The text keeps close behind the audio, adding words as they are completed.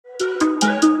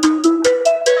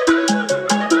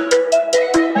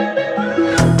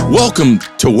Welcome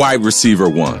to Wide Receiver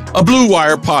One, a Blue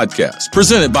Wire podcast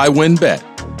presented by WinBet.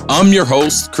 I'm your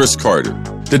host, Chris Carter.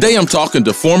 Today I'm talking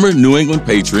to former New England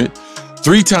Patriot,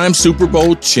 three-time Super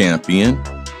Bowl champion,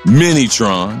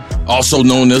 Minitron, also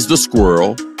known as the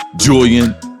Squirrel,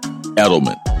 Julian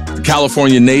Edelman. The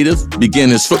California native began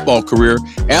his football career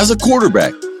as a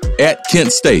quarterback at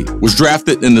Kent State, was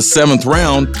drafted in the 7th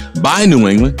round by New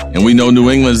England, and we know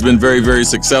New England has been very, very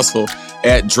successful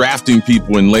at drafting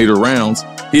people in later rounds.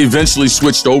 He eventually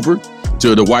switched over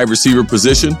to the wide receiver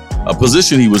position, a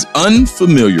position he was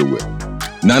unfamiliar with.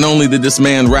 Not only did this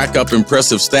man rack up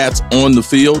impressive stats on the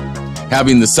field,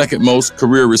 having the second most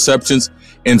career receptions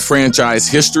in franchise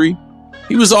history,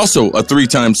 he was also a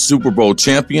 3-time Super Bowl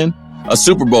champion, a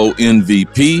Super Bowl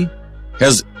MVP,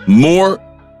 has more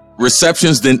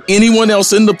receptions than anyone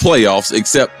else in the playoffs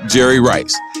except Jerry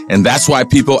Rice. And that's why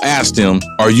people asked him,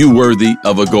 are you worthy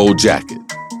of a gold jacket?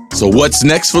 So what's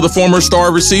next for the former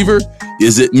star receiver?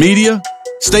 Is it media?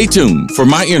 Stay tuned for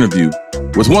my interview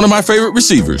with one of my favorite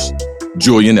receivers,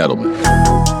 Julian Edelman.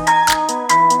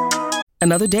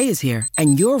 Another day is here,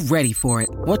 and you're ready for it.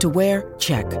 What to wear?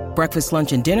 Check. Breakfast,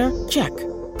 lunch, and dinner? Check.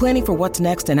 Planning for what's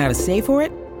next and how to save for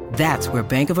it? That's where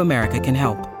Bank of America can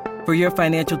help. For your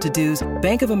financial to-dos,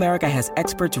 Bank of America has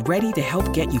experts ready to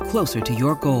help get you closer to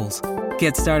your goals.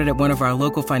 Get started at one of our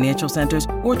local financial centers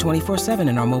or 24/7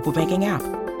 in our mobile banking app.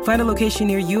 Find a location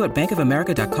near you at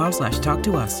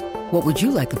bankofamerica.com/talktous. What would you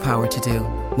like the power to do?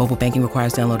 Mobile banking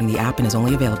requires downloading the app and is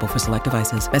only available for select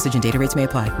devices. Message and data rates may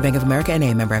apply. Bank of America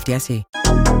N.A., member FDIC.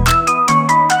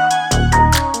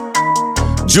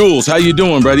 Jules, how you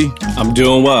doing, buddy? I'm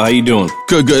doing well. How you doing?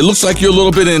 Good, good. It looks like you're a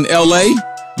little bit in L.A.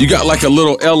 You got like a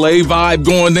little L.A. vibe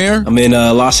going there? I'm in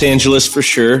Los Angeles for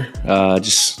sure.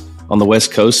 Just on the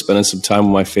West Coast, spending some time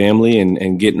with my family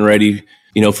and getting ready,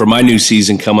 for my new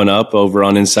season coming up over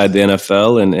on Inside the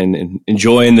NFL and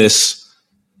enjoying this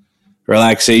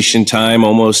relaxation time,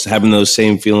 almost having those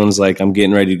same feelings like I'm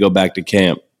getting ready to go back to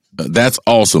camp. That's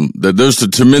awesome. There's a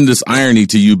tremendous irony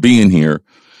to you being here.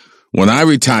 When I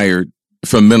retired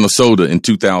from Minnesota in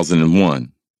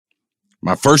 2001,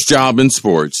 my first job in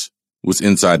sports was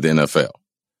inside the NFL.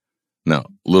 Now,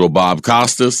 little Bob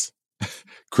Costas,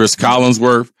 Chris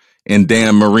Collinsworth, and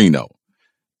Dan Marino.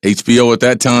 HBO at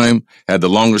that time had the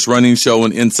longest running show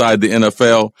in Inside the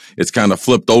NFL. It's kind of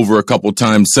flipped over a couple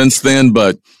times since then,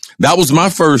 but that was my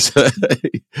first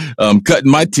cutting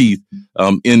my teeth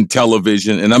in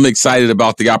television. And I'm excited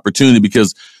about the opportunity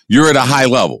because you're at a high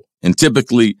level. And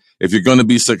typically, if you're going to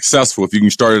be successful, if you can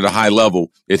start at a high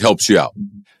level, it helps you out.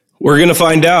 We're going to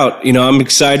find out. I'm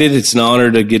excited. It's an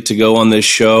honor to get to go on this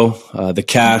show. The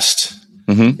cast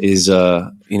is,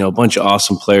 a bunch of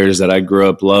awesome players that I grew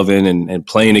up loving and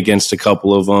playing against a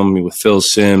couple of them with Phil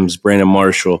Simms, Brandon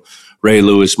Marshall, Ray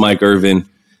Lewis, Mike Irvin,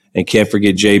 and can't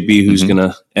forget JB, who's going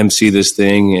to MC this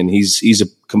thing. And he's a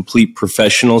complete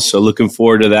professional. So looking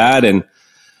forward to that and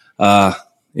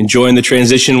enjoying the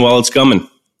transition while it's coming.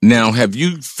 Now, have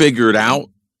you figured out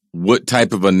what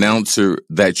type of announcer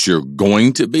that you're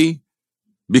going to be?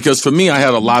 Because for me, I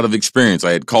had a lot of experience.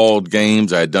 I had called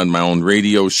games. I had done my own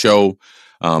radio show.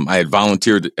 I had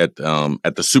volunteered at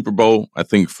the Super Bowl, I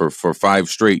think, for 5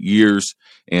 straight years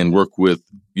and worked with,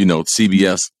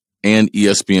 CBS and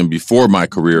ESPN before my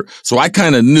career. So I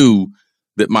kind of knew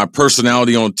that my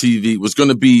personality on TV was going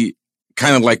to be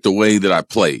kind of like the way that I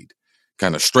played,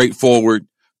 kind of straightforward,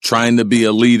 trying to be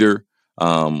a leader,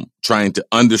 trying to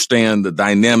understand the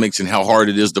dynamics and how hard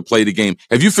it is to play the game.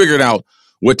 Have you figured out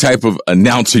what type of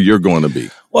announcer you're going to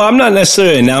be? Well, I'm not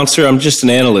necessarily an announcer. I'm just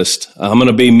an analyst. I'm going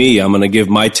to be me. I'm going to give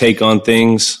my take on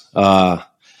things. And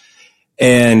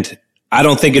I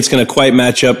don't think it's going to quite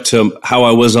match up to how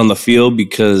I was on the field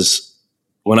because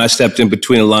when I stepped in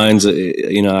between the lines,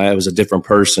 I was a different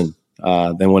person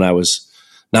than when I was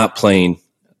not playing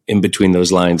in between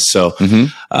those lines. So,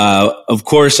 of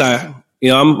course, I'm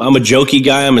a jokey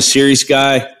guy. I'm a serious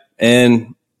guy.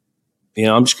 And,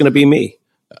 I'm just going to be me.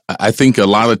 I think a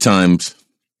lot of times,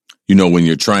 when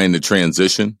you're trying to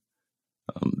transition,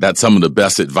 that's some of the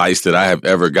best advice that I have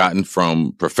ever gotten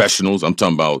from professionals. I'm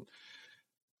talking about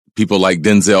people like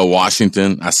Denzel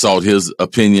Washington. I sought his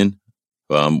opinion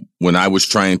when I was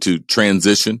trying to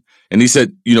transition. And he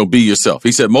said, be yourself.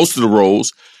 He said most of the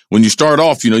roles, when you start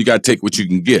off, you got to take what you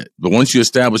can get. But once you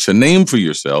establish a name for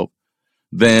yourself,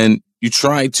 then you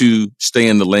try to stay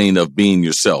in the lane of being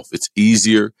yourself. It's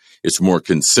easier. It's more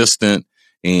consistent.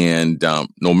 And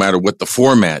no matter what the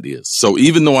format is. So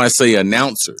even though I say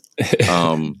announcer,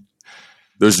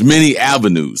 there's many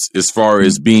avenues as far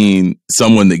as being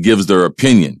someone that gives their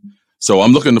opinion. So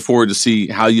I'm looking forward to see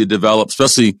how you develop,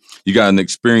 especially you got an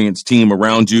experienced team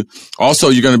around you. Also,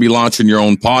 you're going to be launching your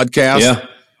own podcast. Yeah.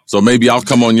 So maybe I'll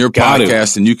come on your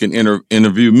podcast and you can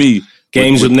interview me.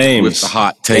 Games with names. With the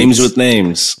hot takes. Games with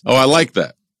names. Oh, I like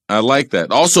that.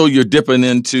 Also, you're dipping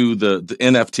into the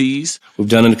NFTs. We've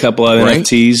done a couple of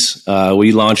NFTs.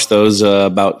 We launched those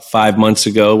about 5 months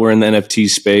ago. We're in the NFT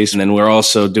space. And then we're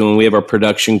also we have our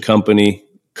production company,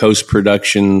 Coast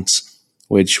Productions,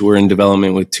 which we're in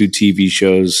development with 2 TV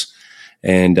shows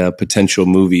and a potential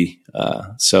movie.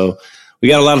 So we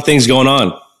got a lot of things going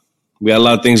on.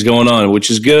 Which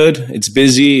is good. It's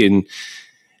busy. And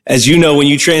as you know, when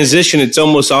you transition, it's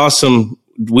almost awesome.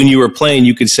 When you were playing,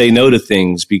 you could say no to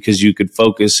things because you could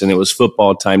focus and it was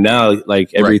football time. Now,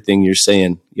 like everything you're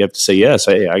saying, you have to say yes.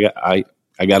 I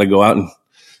got to go out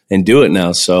and do it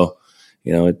now. So,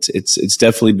 it's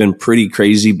definitely been pretty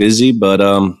crazy busy, but,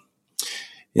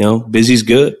 busy's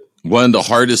good. One of the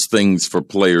hardest things for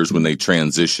players when they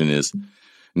transition is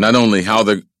not only how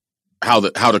to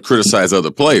criticize other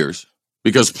players,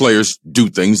 because players do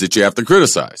things that you have to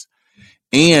criticize,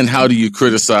 and how do you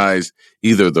criticize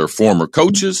either their former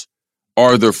coaches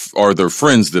or their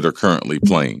friends that are currently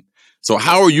playing. So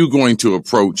how are you going to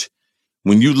approach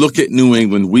when you look at New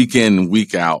England week in and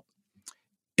week out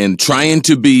and trying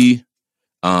to be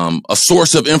a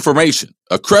source of information,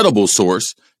 a credible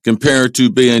source compared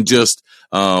to being just,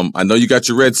 I know you got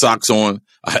your Red Sox on.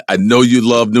 I know you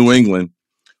love New England,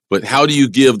 but how do you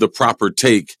give the proper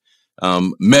take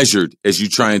measured as you're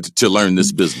trying to learn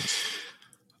this business?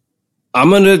 I'm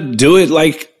going to do it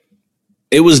like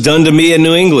it was done to me in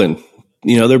New England.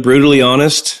 They're brutally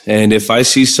honest. And if I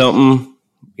see something,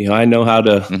 I know how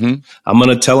to, I'm going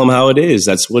to tell them how it is.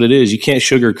 That's what it is. You can't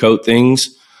sugarcoat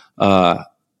things.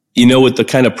 With the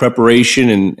kind of preparation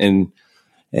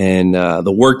and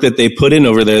the work that they put in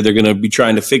over there, they're going to be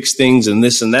trying to fix things and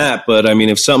this and that. But I mean,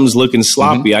 if something's looking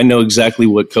sloppy, I know exactly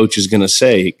what coach is going to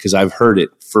say because I've heard it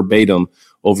verbatim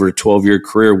over a 12-year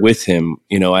career with him.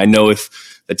 I know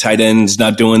if the tight end's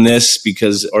not doing this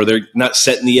or they're not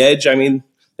setting the edge. I mean,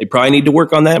 they probably need to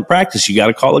work on that in practice. You got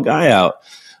to call a guy out.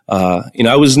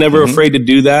 I was never afraid to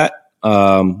do that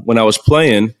when I was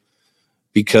playing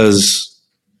because,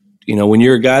 when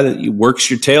you're a guy that works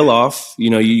your tail off,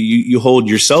 you hold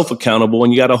yourself accountable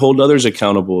and you got to hold others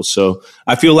accountable. So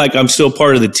I feel like I'm still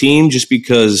part of the team just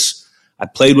because I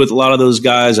played with a lot of those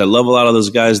guys. I love a lot of those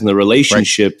guys and the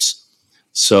relationships. Right.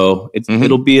 So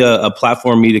it'll be a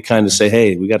platform for me to kind of say,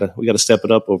 hey, we gotta step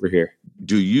it up over here.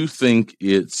 Do you think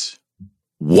it's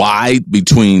wide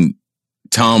between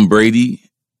Tom Brady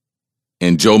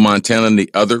and Joe Montana and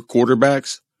the other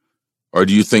quarterbacks? Or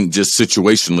do you think just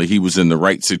situationally he was in the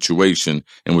right situation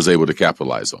and was able to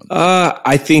capitalize on it?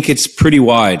 I think it's pretty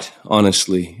wide,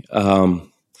 honestly.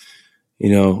 Being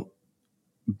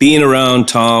around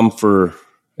Tom for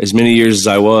as many years as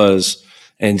I was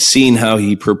and seeing how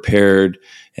he prepared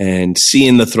and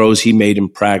seeing the throws he made in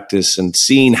practice and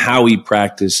seeing how he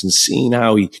practiced and seeing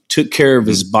how he took care of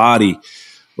his body,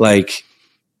 like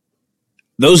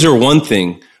those are one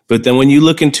thing. But then when you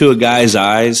look into a guy's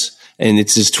eyes and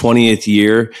it's his 20th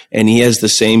year and he has the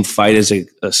same fight as a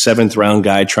 7th round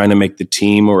guy trying to make the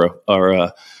team or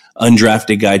a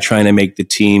undrafted guy trying to make the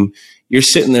team, you're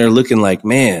sitting there looking like,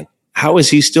 man, how is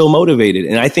he still motivated?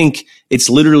 And I think it's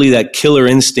literally that killer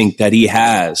instinct that he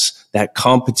has, that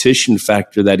competition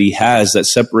factor that he has that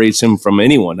separates him from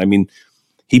anyone. I mean,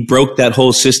 he broke that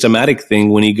whole systematic thing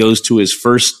when he goes to his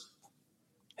first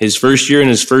year in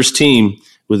his first team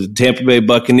with the Tampa Bay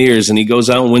Buccaneers, and he goes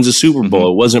out and wins a Super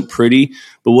Bowl. It wasn't pretty,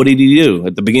 but what did he do?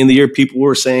 At the beginning of the year, people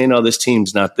were saying, oh, this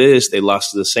team's not this. They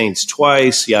lost to the Saints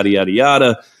twice, yada, yada,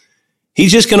 yada.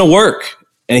 He's just going to work.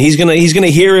 And he's gonna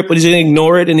hear it, but he's gonna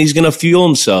ignore it, and he's gonna fuel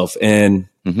himself. And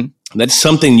that's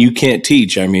something you can't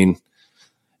teach. I mean,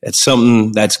 it's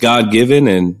something that's God given,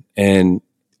 and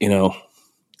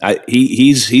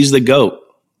he's the GOAT,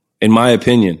 in my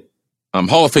opinion.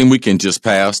 Hall of Fame weekend just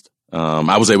passed.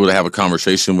 I was able to have a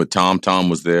conversation with Tom. Tom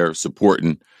was there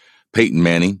supporting Peyton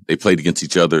Manning. They played against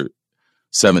each other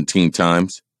 17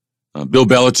 times. Bill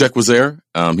Belichick was there.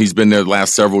 He's been there the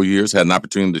last several years. Had an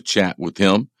opportunity to chat with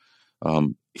him.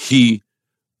 He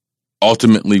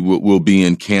ultimately will be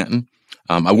in Canton.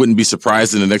 I wouldn't be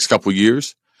surprised in the next couple of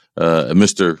years,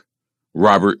 Mr.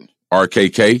 Robert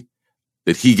RKK,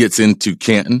 that he gets into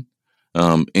Canton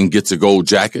and gets a gold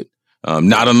jacket.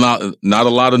 Not a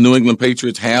lot of New England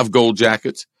Patriots have gold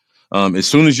jackets. As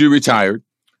soon as you retired,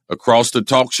 across the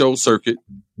talk show circuit,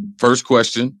 first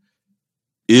question,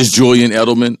 is Julian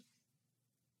Edelman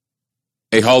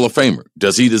a Hall of Famer?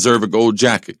 Does he deserve a gold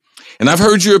jacket? And I've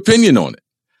heard your opinion on it.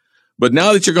 But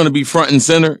now that you're going to be front and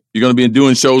center, you're going to be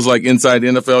doing shows like Inside the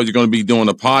NFL, you're going to be doing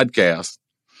a podcast.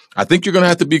 I think you're going to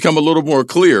have to become a little more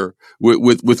clear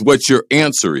with what your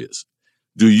answer is.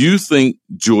 Do you think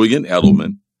Julian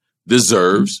Edelman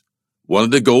deserves one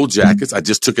of the gold jackets? I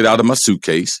just took it out of my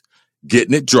suitcase,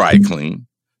 getting it dry clean.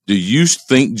 Do you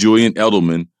think Julian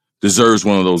Edelman deserves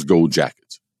one of those gold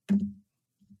jackets?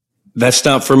 That's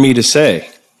not for me to say.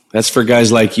 That's for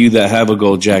guys like you that have a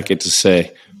gold jacket to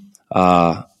say.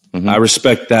 I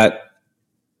respect that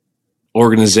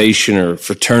organization or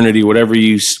fraternity, whatever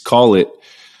you call it.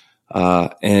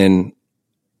 And,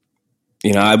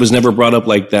 you know, I was never brought up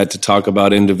like that to talk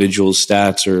about individual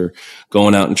stats or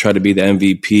going out and try to be the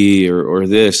MVP or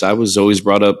this. I was always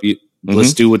brought up,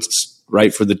 let's do what's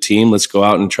right for the team. Let's go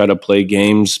out and try to play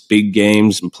games, big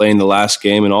games, and play in the last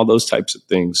game and all those types of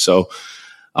things. So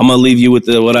I'm going to leave you with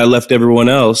what I left everyone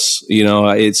else. You know,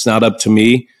 it's not up to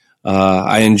me.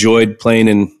 I enjoyed playing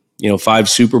in, 5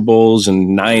 Super Bowls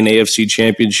and 9 AFC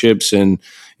championships. And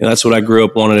that's what I grew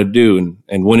up wanting to do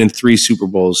and winning 3 Super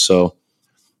Bowls. So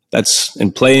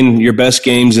and playing your best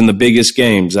games in the biggest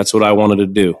games. That's what I wanted to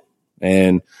do.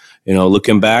 And,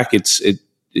 looking back,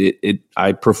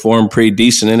 I performed pretty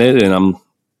decent in it, and I'm,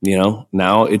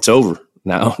 now it's over.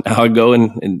 Now I go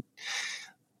and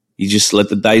you just let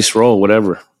the dice roll,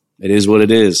 whatever. It is what it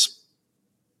is.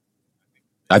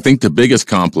 I think the biggest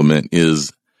compliment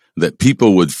is that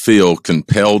people would feel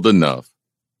compelled enough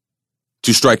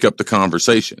to strike up the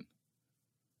conversation,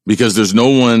 because there's no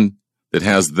one that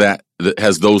has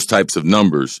those types of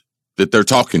numbers that they're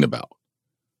talking about.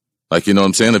 Like, you know what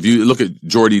I'm saying? If you look at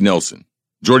Jordy Nelson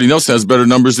has better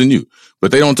numbers than you,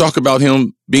 but they don't talk about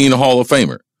him being a Hall of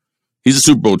Famer. He's a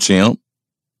Super Bowl champ,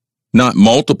 not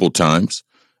multiple times.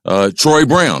 Troy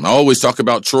Brown. I always talk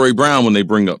about Troy Brown when they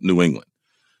bring up New England.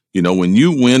 When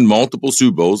you win multiple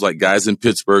Super Bowls, like guys in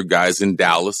Pittsburgh, guys in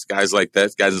Dallas, guys like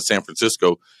that, guys in San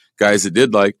Francisco, guys that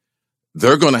did,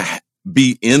 they're going to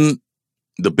be in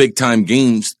the big time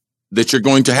games that you're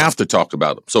going to have to talk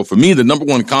about them. So for me, the number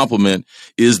one compliment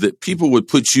is that people would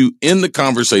put you in the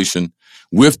conversation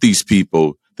with these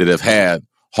people that have had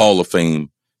Hall of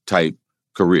Fame type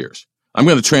careers. I'm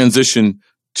going to transition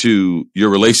to your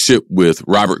relationship with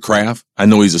Robert Kraft. I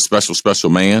know he's a special, special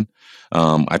man.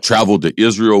 I traveled to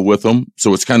Israel with him,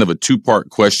 so it's kind of a 2-part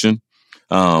question.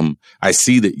 I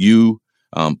see that you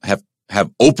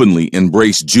have openly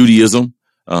embraced Judaism,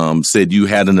 said you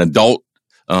had an adult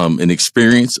an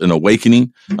experience, an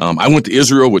awakening. I went to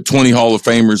Israel with 20 Hall of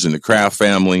Famers in the Kraft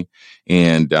family,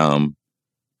 and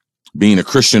being a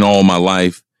Christian all my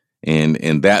life,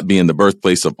 and that being the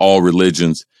birthplace of all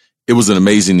religions, it was an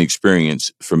amazing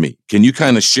experience for me. Can you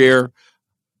kind of share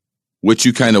what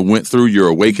you kind of went through, your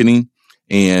awakening,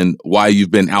 and why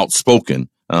you've been outspoken,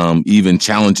 even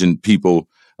challenging people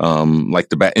like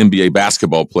the NBA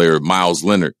basketball player Myles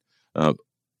Leonard,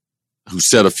 who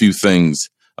said a few things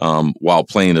while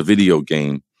playing a video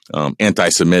game,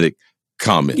 anti-Semitic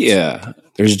comments? Yeah,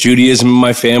 there's Judaism in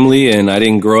my family, and I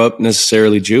didn't grow up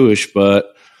necessarily Jewish,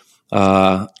 but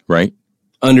right.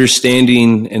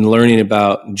 Understanding and learning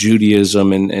about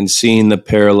Judaism and seeing the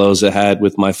parallels it had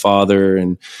with my father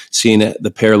and seeing the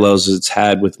parallels it's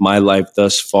had with my life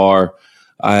thus far,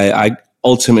 I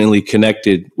ultimately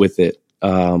connected with it.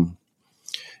 And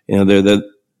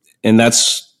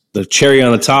that's the cherry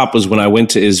on the top was when I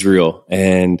went to Israel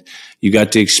and you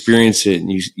got to experience it,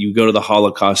 and you go to the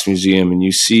Holocaust Museum and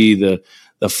you see the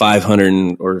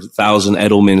 500 or 1,000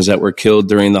 Edelmans that were killed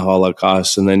during the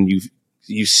Holocaust, and then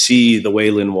you see the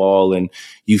Wailing Wall and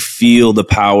you feel the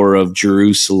power of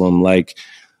Jerusalem. Like,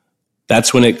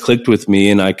 that's when it clicked with me,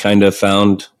 and I kind of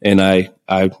found, and I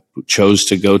chose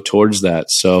to go towards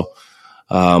that. So,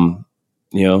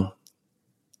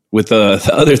 with the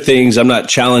other things, I'm not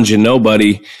challenging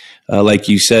nobody. Like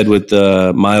you said with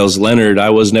Myles Leonard, I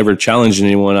was never challenging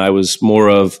anyone. I was more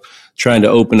of trying to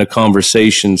open a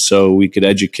conversation so we could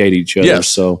educate each other. Yes.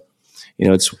 So,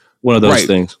 it's one of those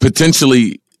things.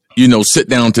 Potentially, sit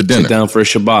down to dinner. Sit down for a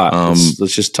Shabbat.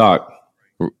 Let's just talk.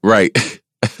 Right.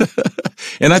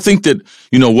 And I think that,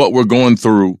 what we're going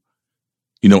through,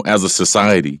 as a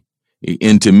society,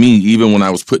 and to me, even when I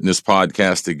was putting this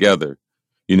podcast together,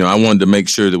 I wanted to make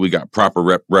sure that we got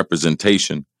proper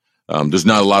representation. There's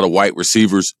not a lot of white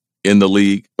receivers in the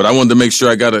league, but I wanted to make sure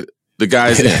I got the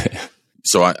guys in.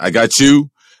 So I got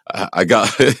you. I got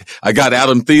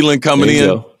Adam Thielen coming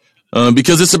in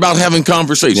because it's about having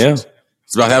conversations. Yeah.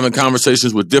 It's about having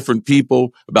conversations with different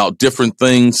people about different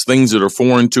things that are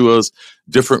foreign to us,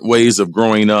 different ways of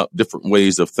growing up, different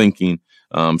ways of thinking.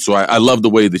 So I love the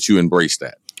way that you embrace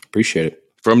that. Appreciate it.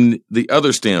 From the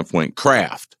other standpoint,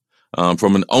 Kraft,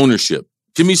 from an ownership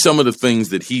Give me some of the things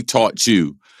that he taught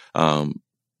you.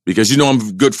 Because,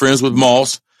 I'm good friends with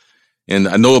Moss, and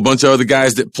I know a bunch of other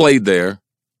guys that played there.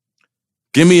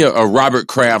 Give me a Robert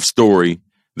Kraft story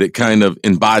that kind of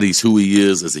embodies who he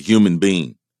is as a human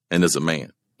being and as a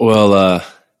man. Well,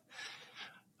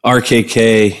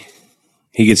 RKK,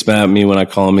 he gets mad at me when I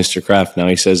call him Mr. Kraft now.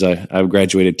 He says I've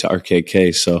graduated to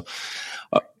RKK. So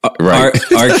right.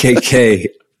 RKK,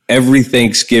 every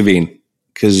Thanksgiving,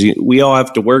 because we all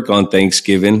have to work on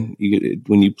Thanksgiving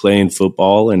when you play in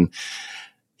football. And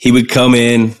he would come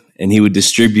in and he would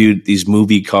distribute these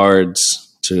movie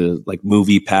cards to like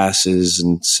movie passes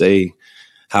and say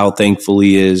how thankful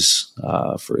he is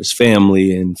for his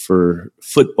family and for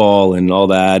football and all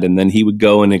that. And then he would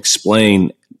go and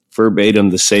explain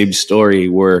verbatim the same story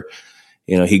where,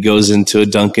 he goes into a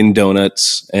Dunkin'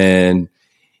 Donuts and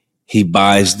he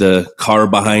buys the car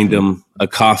behind him a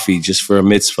coffee just for a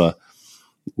mitzvah,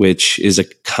 which is a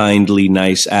kindly,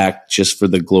 nice act just for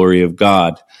the glory of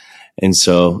God. And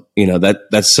so,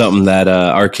 that's something that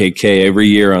RKK every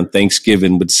year on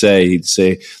Thanksgiving would say. He'd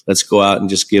say, let's go out and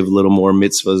just give a little more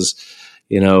mitzvahs,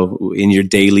 in your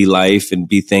daily life and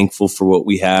be thankful for what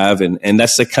we have. And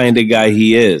that's the kind of guy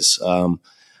he is.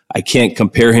 I can't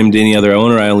compare him to any other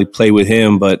owner. I only play with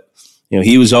him, but,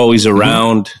 he was always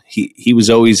around. Mm-hmm. He was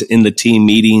always in the team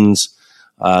meetings.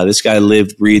 This guy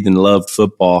lived, breathed, and loved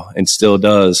football and still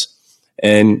does.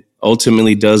 And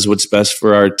ultimately does what's best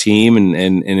for our team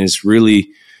and is really,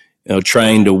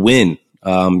 trying to win.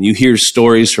 You hear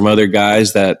stories from other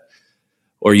guys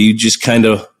or you just kind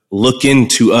of look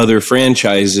into other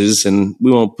franchises, and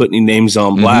we won't put any names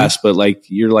on blast, but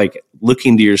you're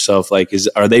looking to yourself,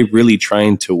 are they really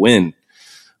trying to win?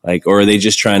 Or are they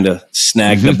just trying to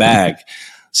snag the bag?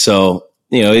 So,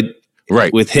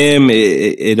 with him,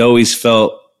 it always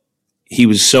felt, he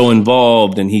was so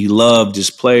involved and he loved his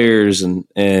players and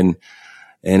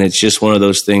it's just one of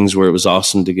those things where it was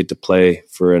awesome to get to play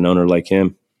for an owner like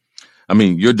him. I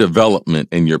mean, your development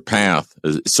and your path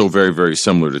is so very, very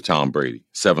similar to Tom Brady,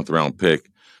 7th round pick,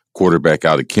 quarterback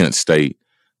out of Kent State.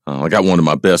 I got one of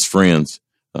my best friends,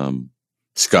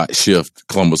 Scott Schiff,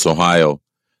 Columbus, Ohio.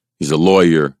 He's a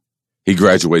lawyer. He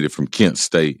graduated from Kent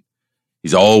State.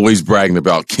 He's always bragging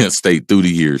about Kent State through the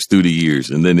years.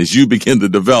 And then as you begin to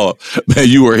develop, man,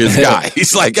 you were his guy.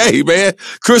 He's like, hey, man,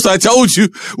 Chris, I told you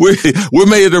we're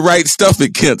made of the right stuff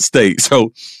at Kent State.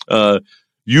 So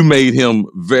you made him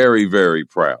very, very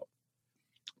proud.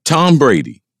 Tom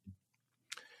Brady,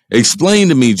 explain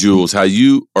to me, Jules, how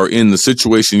you are in the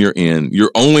situation you're in.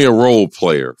 You're only a role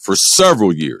player for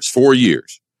several years, 4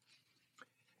 years.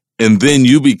 And then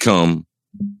you become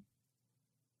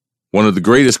one of the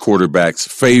greatest quarterbacks'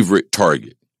 favorite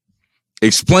target.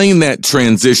 Explain that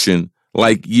transition,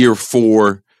 like year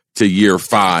 4 to year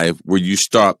 5, where you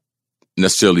stop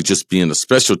necessarily just being a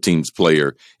special teams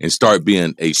player and start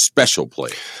being a special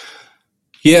player.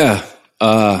 Yeah.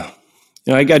 I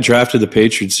got drafted to the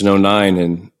Patriots in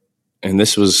 2009, and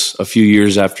this was a few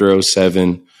years after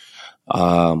 2007.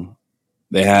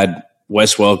 They had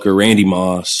Wes Welker, Randy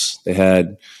Moss. They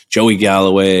had Joey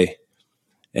Galloway.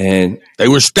 And they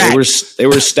were stacked. They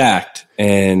were stacked.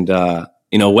 And,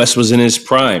 Wes was in his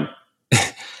prime.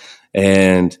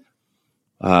 And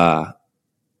for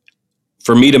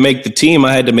me to make the team,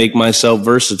 I had to make myself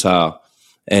versatile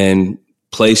and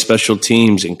play special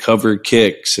teams and cover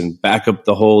kicks and back up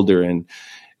the holder and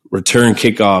return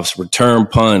kickoffs, return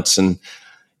punts. And,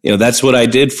 that's what I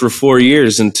did for 4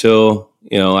 years until,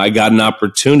 I got an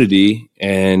opportunity.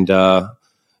 And, I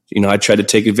tried to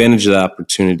take advantage of the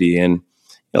opportunity. And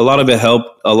a lot of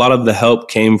the help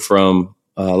came from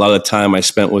a lot of the time I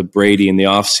spent with Brady in the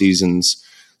off seasons,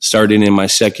 starting in my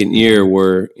second year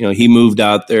where, he moved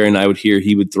out there and I would hear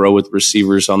he would throw with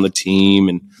receivers on the team.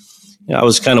 And I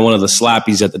was kind of one of the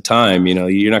slappies at the time.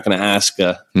 You're not going to ask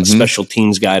a special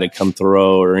teams guy to come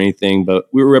throw or anything, but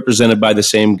we were represented by the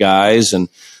same guys. And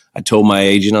I told my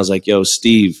agent, I was like, yo,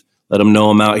 Steve, let him know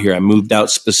I'm out here. I moved out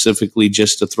specifically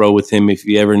just to throw with him. If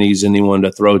he ever needs anyone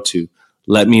to throw to,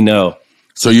 let me know.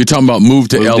 So you're talking about move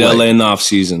to LA in the off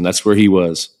season. That's where he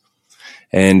was.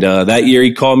 And that year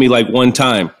he called me one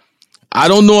time. I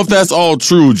don't know if that's all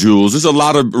true, Jules. There's a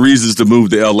lot of reasons to move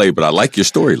to LA, but I like your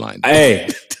storyline. Hey,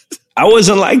 I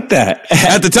wasn't like that.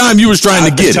 At the time you was trying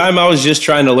to get it. At the time I was just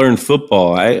trying to learn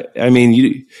football. I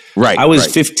was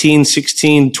 15,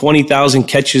 16, 20,000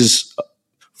 catches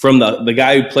from the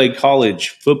guy who played college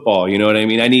football. You know what I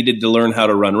mean? I needed to learn how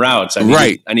to run routes.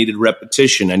 I needed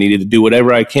repetition. I needed to do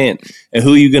whatever I can. And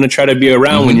who are you going to try to be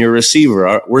around when you're a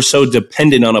receiver? We're so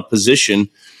dependent on a position.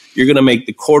 You're going to make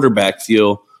the quarterback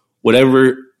feel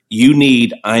whatever you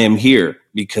need, I am here,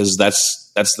 because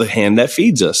that's the hand that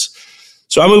feeds us.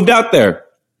 So I moved out there.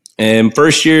 And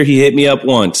first year, he hit me up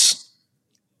once.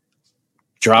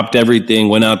 Dropped everything,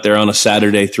 went out there on a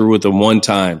Saturday, threw with him one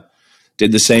time.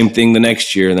 Did the same thing the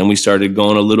next year. And then we started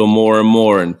going a little more and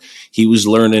more. And he was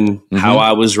learning how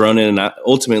I was running. And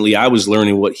ultimately, I was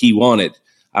learning what he wanted.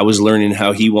 I was learning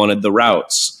how he wanted the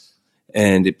routes.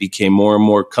 And it became more and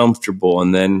more comfortable.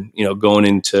 And then, going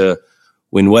into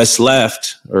when Wes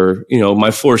left, or,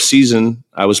 my fourth season,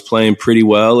 I was playing pretty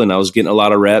well and I was getting a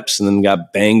lot of reps, and then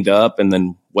got banged up. And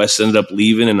then Wes ended up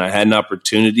leaving and I had an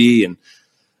opportunity. And,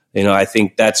 I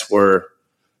think that's where,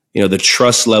 the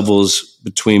trust levels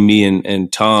between me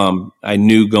and Tom, I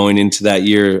knew going into that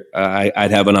year,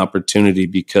 I'd have an opportunity,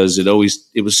 because it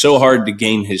was so hard to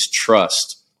gain his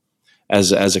trust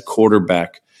as a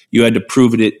quarterback. You had to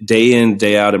prove it day in,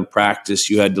 day out in practice.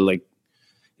 You had to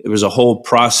it was a whole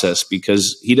process,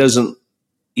 because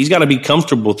he's got to be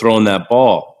comfortable throwing that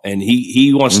ball. And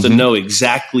he wants to know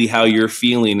exactly how you're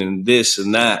feeling and this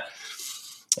and that.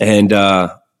 And,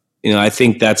 I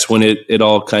think that's when it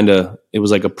all it was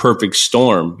like a perfect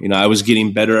storm. I was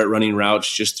getting better at running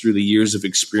routes just through the years of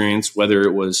experience, whether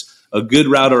it was a good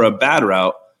route or a bad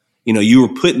route. You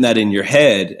were putting that in your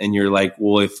head, and you're like,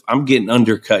 well, if I'm getting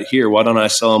undercut here, why don't I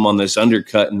sell him on this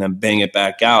undercut and then bang it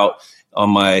back out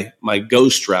on my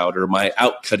ghost route or my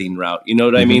outcutting route? You know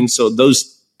what I mean? So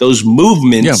those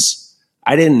movements,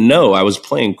 I didn't know. I was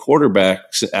playing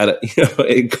quarterbacks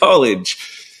in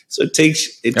college. So it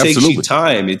takes you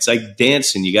time. It's like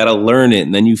dancing. You got to learn it.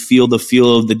 And then you feel the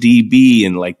feel of the DB.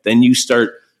 And then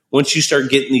once you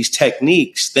start getting these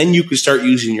techniques, then you could start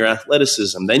using your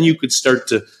athleticism. Then you could start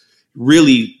to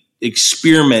really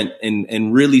experiment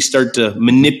and really start to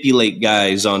manipulate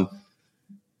guys on,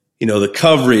 the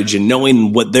coverage, and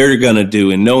knowing what they're going to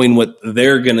do and knowing what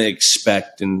they're going to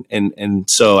expect. And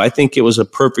so I think it was a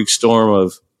perfect storm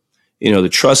of, the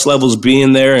trust levels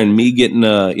being there, and me getting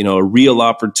a real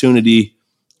opportunity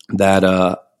that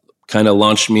kind of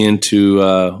launched me into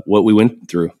what we went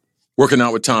through. Working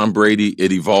out with Tom Brady,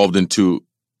 it evolved into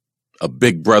a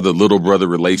big brother, little brother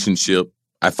relationship.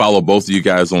 I follow both of you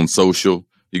guys on social.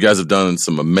 You guys have done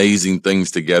some amazing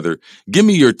things together. Give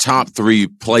me your top 3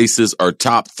 places or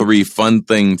top 3 fun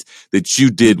things that you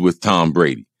did with Tom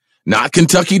Brady. Not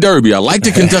Kentucky Derby. I like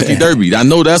the Kentucky Derby. I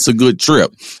know that's a good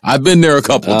trip. I've been there a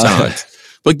couple times.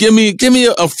 But give me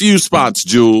a few spots,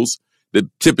 Jules, that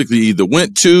typically either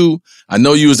went to. I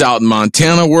know you was out in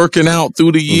Montana working out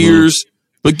through the years,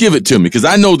 but give it to me, because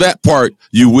I know that part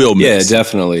you will miss. Yeah,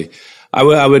 definitely.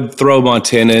 I would throw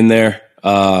Montana in there.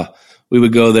 We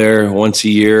would go there once a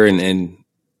year and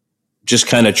just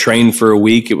kind of train for a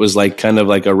week. It was kind of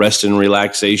like a rest and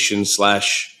relaxation /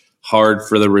 hard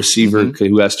for the receiver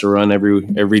who has to run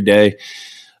every day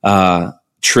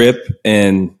trip.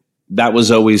 And that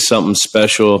was always something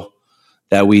special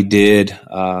that we did,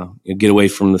 get away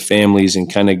from the families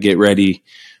and kind of get ready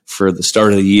for the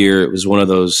start of the year. It was one of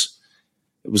those,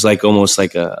 it was almost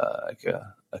like a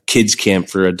kids camp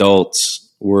for adults,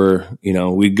 where,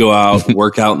 we'd go out,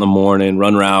 work out in the morning,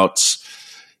 run routes,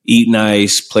 eat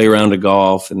nice, play around of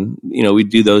golf. And, we'd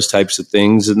do those types of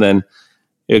things. And then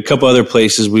a couple other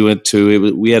places we went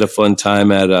to, we had a fun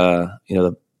time at,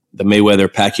 the Mayweather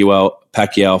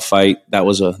Pacquiao fight. That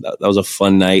was a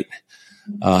fun night.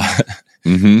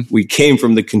 We came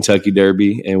from the Kentucky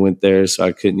Derby and went there, so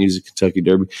I couldn't use the Kentucky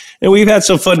Derby. And we've had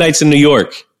some fun nights in New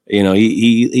York.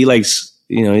 He likes,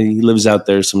 he lives out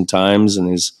there sometimes,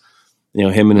 and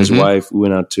him and his wife, we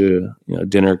went out to,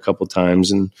 dinner a couple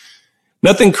times, and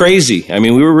nothing crazy. I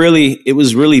mean, it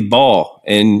was really ball,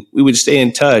 and we would stay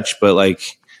in touch, but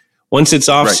once it's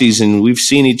off season, we've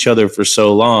seen each other for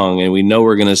so long, and we know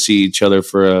we're going to see each other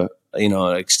for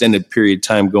an extended period of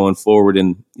time going forward.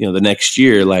 And, the next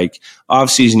year, off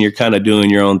season, you're kind of doing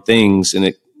your own things, and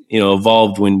it,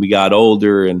 evolved when we got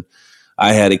older, and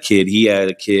I had a kid, he had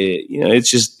a kid,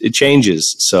 it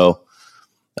changes. So,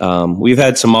 we've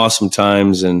had some awesome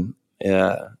times, and,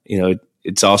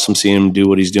 it's awesome seeing him do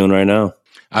what he's doing right now.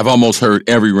 I've almost heard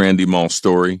every Randy Moss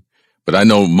story, but I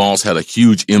know Moss had a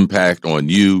huge impact on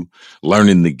you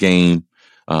learning the game.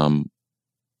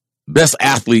 Best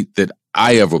athlete that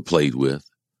I ever played with,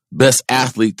 best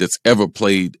athlete that's ever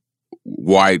played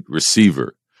wide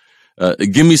receiver.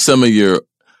 Give me some of your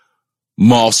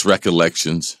Moss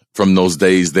recollections from those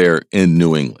days there in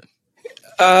New England.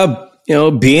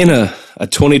 Being a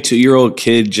 22-year-old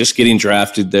kid just getting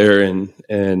drafted there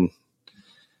and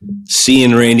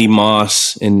seeing Randy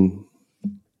Moss and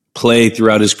play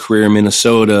throughout his career in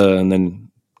Minnesota, and then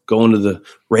going to the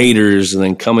Raiders, and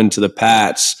then coming to the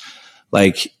Pats,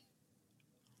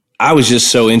 I was just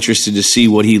so interested to see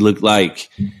what he looked like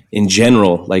in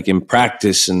general, in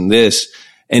practice and this.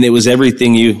 And it was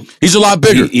everything He's a lot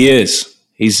bigger. He is.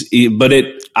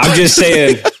 I'm just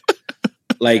saying,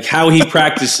 like, how he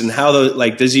practiced and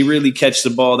does he really catch the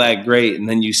ball that great? And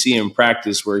then you see him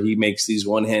practice where he makes these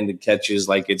one-handed catches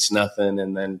like it's nothing.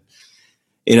 And then,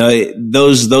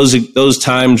 those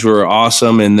times were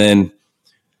awesome. And then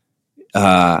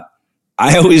I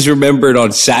always remembered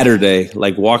on Saturday,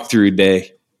 like walkthrough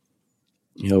day,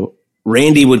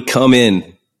 Randy would come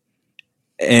in,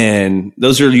 and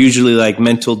those are usually like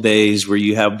mental days where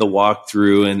you have the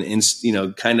walkthrough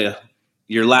and kind of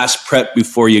your last prep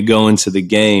before you go into the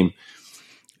game.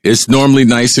 It's normally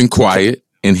nice and quiet,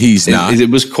 and he's not.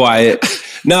 It was quiet.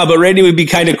 No, but Randy would be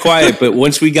kind of quiet. But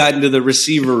once we got into the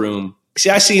receiver room, see,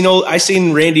 I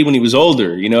seen Randy when he was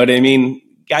older. You know what I mean?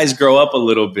 Guys grow up a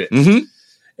little bit. Mm-hmm.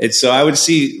 And so I would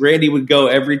see Randy would go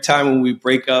every time when we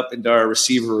break up into our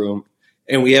receiver room,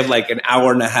 and we have like an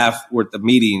hour and a half worth of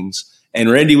meetings. And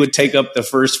Randy would take up the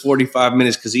first 45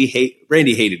 minutes because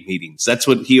Randy hated meetings. That's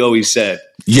what he always said.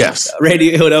 Yes.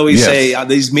 Randy would always say,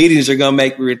 these meetings are going to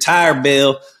make me retire,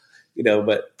 Bill.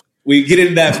 But we get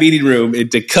into that meeting room, and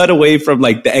to cut away from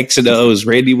like the X and O's,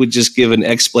 Randy would just give an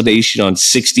explanation on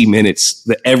 60 Minutes.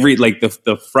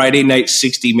 The Friday night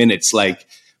 60 Minutes, like,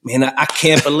 man, I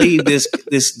can't believe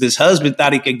this husband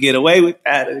thought he could get away with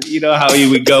that. And you know how he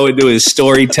would go into his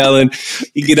storytelling.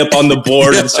 He'd get up on the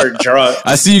board and start drawing.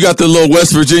 I see you got the little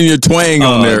West Virginia twang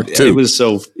on there too. It was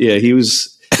he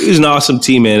was an awesome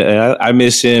teammate. I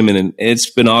miss him, and it's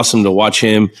been awesome to watch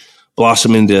him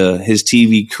blossom into his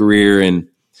TV career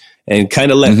and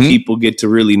kind of let people get to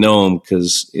really know him.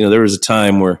 Because, there was a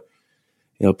time where,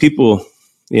 people,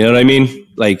 you know what I mean?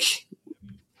 Like,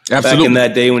 absolutely. Back in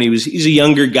that day when he's a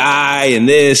younger guy and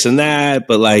this and that,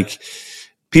 but like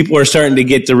people are starting to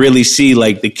get to really see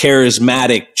like the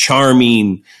charismatic,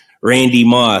 charming Randy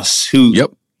Moss, who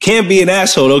can be an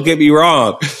asshole. Don't get me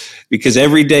wrong, because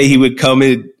every day he would come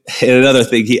in. And another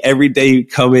thing, every day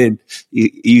he'd come in,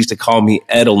 he used to call me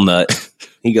Edelnut.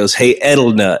 He goes, "Hey,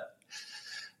 Edelnut,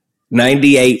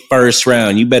 98 first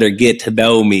round. You better get to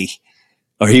know me."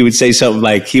 Or he would say something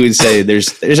like,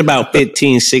 there's about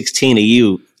 15, 16 of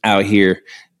you out here,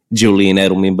 Julian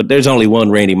Edelman, but there's only one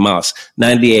Randy Moss.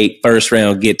 98 first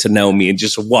round, get to know me, and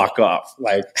just walk off.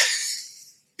 Like,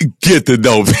 get to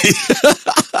know me.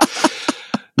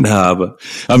 Nah, but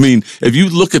I mean, if you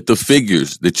look at the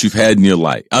figures that you've had in your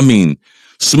life, I mean,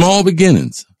 small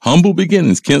beginnings, humble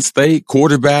beginnings, Kent State,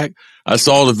 quarterback. I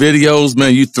saw the videos,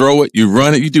 man. You throw it, you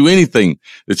run it, you do anything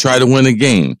to try to win a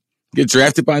game. Get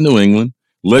drafted by New England,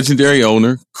 legendary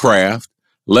owner, Kraft,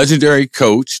 legendary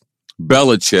coach,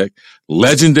 Belichick,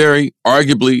 legendary,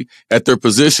 arguably at their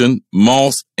position,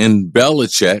 Moss and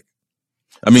Belichick.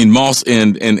 I mean, Moss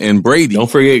and Brady.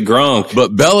 Don't forget Gronk.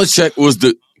 But Belichick was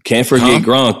the... Can't forget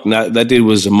Gronk. That dude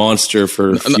was a monster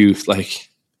for a few, like...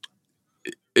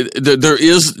 There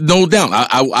is no doubt.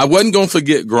 I wasn't going to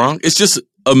forget Gronk. It's just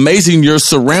amazing your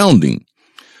surrounding.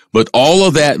 But all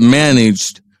of that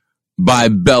managed by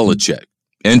Belichick.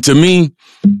 And to me,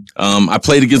 I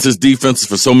played against his defenses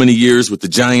for so many years with the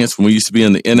Giants when we used to be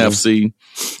in the NFC,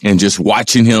 and just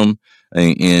watching him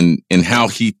and how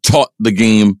he taught the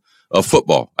game of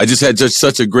football. I just had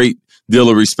such a great deal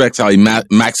of respect how he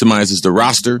maximizes the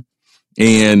roster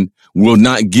and will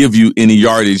not give you any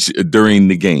yardage during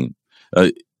the game.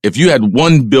 If you had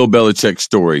one Bill Belichick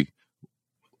story,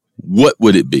 what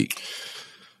would it be?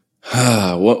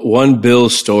 One Bill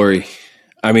story.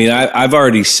 I mean, I've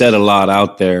already said a lot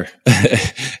out there,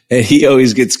 and he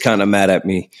always gets kind of mad at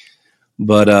me.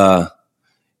 But,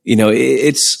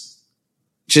 it's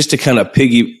just to kind of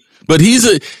piggy. But he's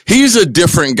a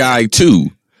different guy, too,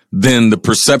 than the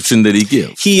perception that he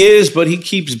gives. He is, but he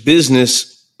keeps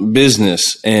business.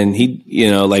 And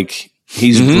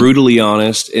he's brutally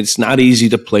honest. It's not easy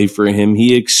to play for him.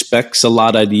 He expects a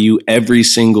lot out of you every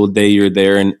single day you're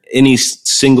there, and any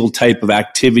single type of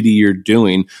activity you're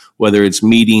doing, whether it's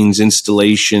meetings,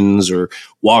 installations, or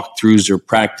walkthroughs or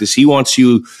practice. He wants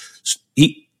you.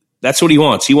 That's what he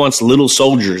wants. He wants little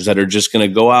soldiers that are just going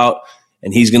to go out,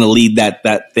 and he's going to lead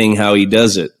that thing how he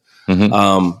does it.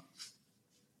 Mm-hmm.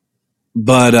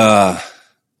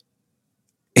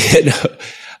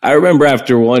 I remember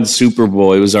after one Super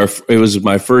Bowl, it was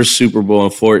my first Super Bowl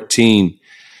in 2014.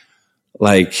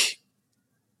 Like,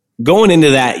 going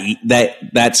into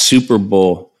that Super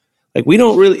Bowl, like, we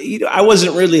don't really, I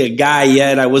wasn't really a guy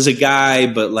yet. I was a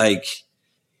guy, but like,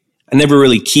 I never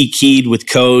really keyed with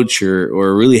coach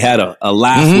or really had a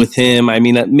laugh with him. I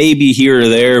mean, maybe here or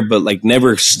there, but like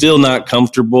still not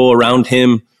comfortable around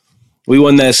him. We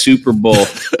won that Super Bowl,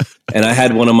 and I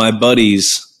had one of my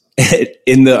buddies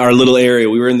in our little area.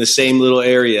 We were in the same little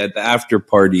area at the after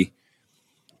party,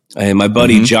 And my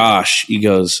buddy Josh, he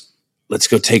goes, let's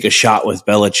go take a shot with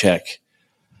Belichick.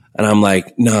 And I'm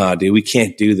like, nah, dude, we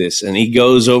can't do this. And he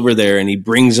goes over there and he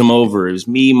brings him over. It was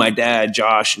me, my dad,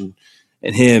 Josh, and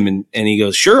him. And he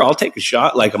goes, sure, I'll take a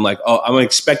shot. Like, I'm like, oh, I'm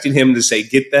expecting him to say,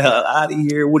 get the hell out of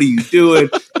here. What are you doing?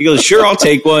 He goes, sure, I'll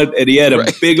take one. And he had a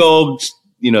big old,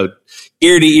 ear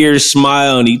to ear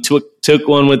smile. And he took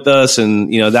one with us.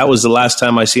 And, that was the last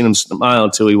time I seen him smile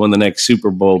until he won the next Super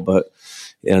Bowl. But,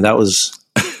 that was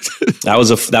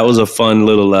a fun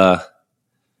little,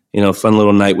 fun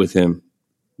little night with him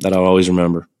that I'll always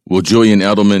remember. Well, Julian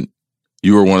Edelman,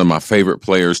 you were one of my favorite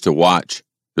players to watch.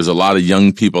 There's a lot of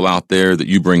young people out there that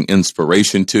you bring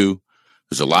inspiration to.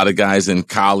 There's a lot of guys in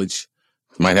college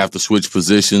might have to switch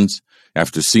positions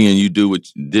after seeing you do what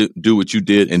you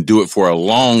did and do it for a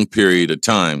long period of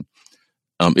time.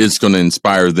 It's going to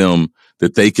inspire them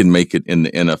that they can make it in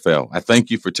the NFL. I thank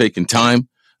you for taking time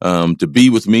to be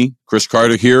with me, Cris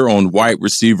Carter, here on Wide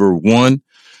Receiver One.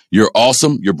 You're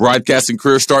awesome. Your broadcasting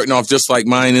career starting off just like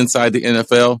mine inside the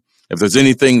NFL. If there's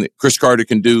anything that Cris Carter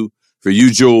can do for you,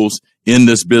 Jules, in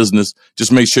this business,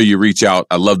 just make sure you reach out.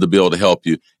 I'd love to be able to help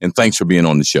you. And thanks for being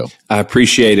on the show. I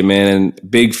appreciate it, man.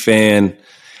 And big fan.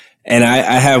 And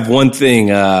I have one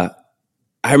thing. I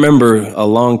remember a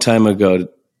long time ago,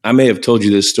 I may have told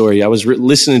you this story. I was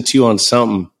listening to you on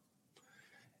something,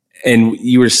 and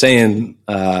you were saying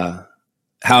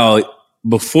how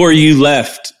before you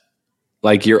left,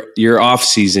 like your off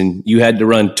season, you had to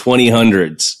run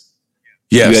 2000s.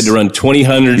 Yes. You had to run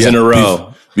 2000s in a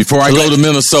row. Before I go to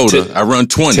Minnesota, I run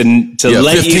 20. To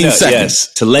let you know,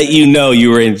 yes, to let you know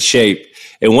you were in shape.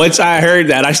 And once I heard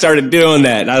that, I started doing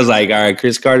that. And I was like, all right,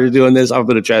 Cris Carter doing this. I'm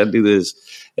going to try to do this.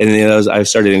 And then I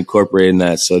started incorporating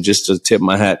that. So just to tip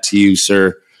my hat to you,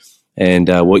 sir, and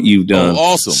what you've done. Oh,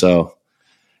 awesome. So,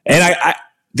 and I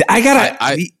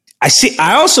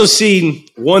also seen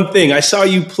one thing. I saw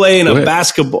you playing a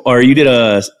basketball, or you did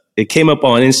it came up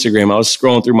on Instagram. I was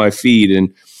scrolling through my feed,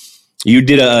 and you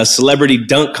did a celebrity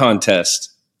dunk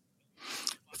contest.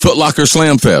 Foot Locker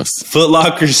Slam Fest. Foot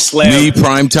Locker Slam. Me,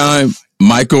 Primetime,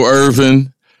 Michael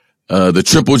Irvin, the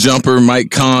triple jumper,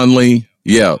 Mike Conley.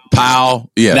 Yeah,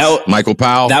 Powell. Yes, Michael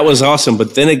Powell. That was awesome.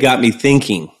 But then it got me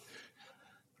thinking,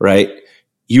 right?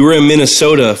 You were in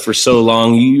Minnesota for so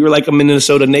long. You were like a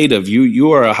Minnesota native.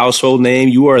 You are a household name.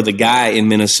 You are the guy in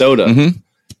Minnesota. Mm-hmm.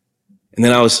 And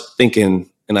then I was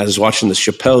thinking, and I was watching the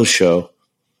Chappelle Show,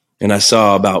 and I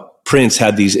saw about Prince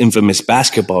had these infamous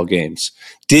basketball games.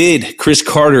 Did Cris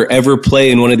Carter ever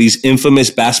play in one of these infamous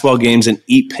basketball games and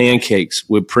eat pancakes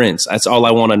with Prince? That's all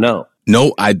I want to know.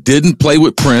 No, I didn't play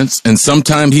with Prince, and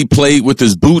sometimes he played with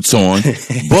his boots on,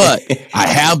 but I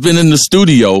have been in the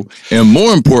studio, and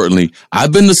more importantly,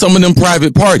 I've been to some of them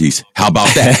private parties. How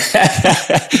about that?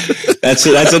 That's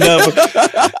enough.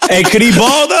 Hey, could he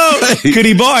ball, though? Could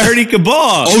he ball? I heard he could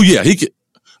ball. Oh, yeah, he can.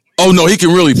 Oh, no, he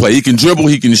can really play. He can dribble.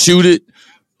 He can shoot it.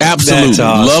 Absolutely.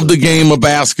 Awesome. Love the game of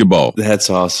basketball. That's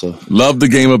awesome. Love the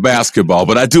game of basketball.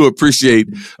 But I do appreciate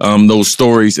those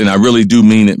stories, and I really do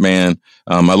mean it, man.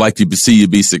 I like to see you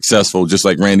be successful, just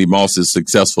like Randy Moss is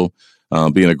successful,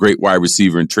 being a great wide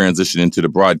receiver and transitioning into the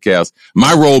broadcast.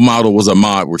 My role model was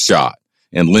Ahmad Rashad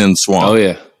and Lynn Swann. Oh,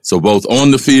 yeah. So both on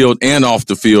the field and off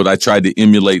the field, I tried to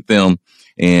emulate them.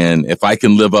 And if I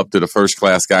can live up to the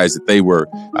first-class guys that they were,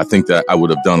 I think that I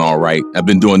would have done all right. I've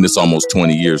been doing this almost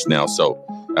 20 years now, so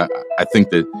I think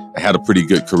that I had a pretty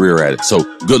good career at it. So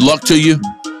good luck to you.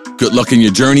 Good luck in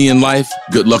your journey in life.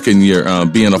 Good luck in your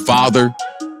being a father,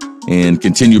 and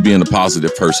continue being a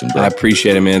positive person, bro. I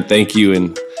appreciate it, man. Thank you,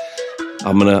 and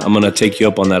I'm gonna take you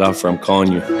up on that offer. I'm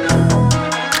calling you.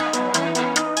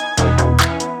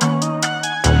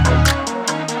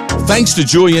 Thanks to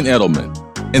Julian Edelman.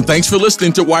 And thanks for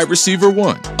listening to Wide Receiver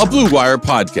One, a Blue Wire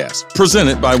podcast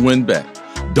presented by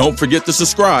WynnBET. Don't forget to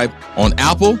subscribe on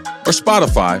Apple or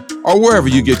Spotify or wherever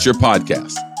you get your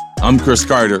podcasts. I'm Cris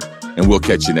Carter, and we'll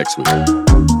catch you next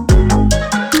week.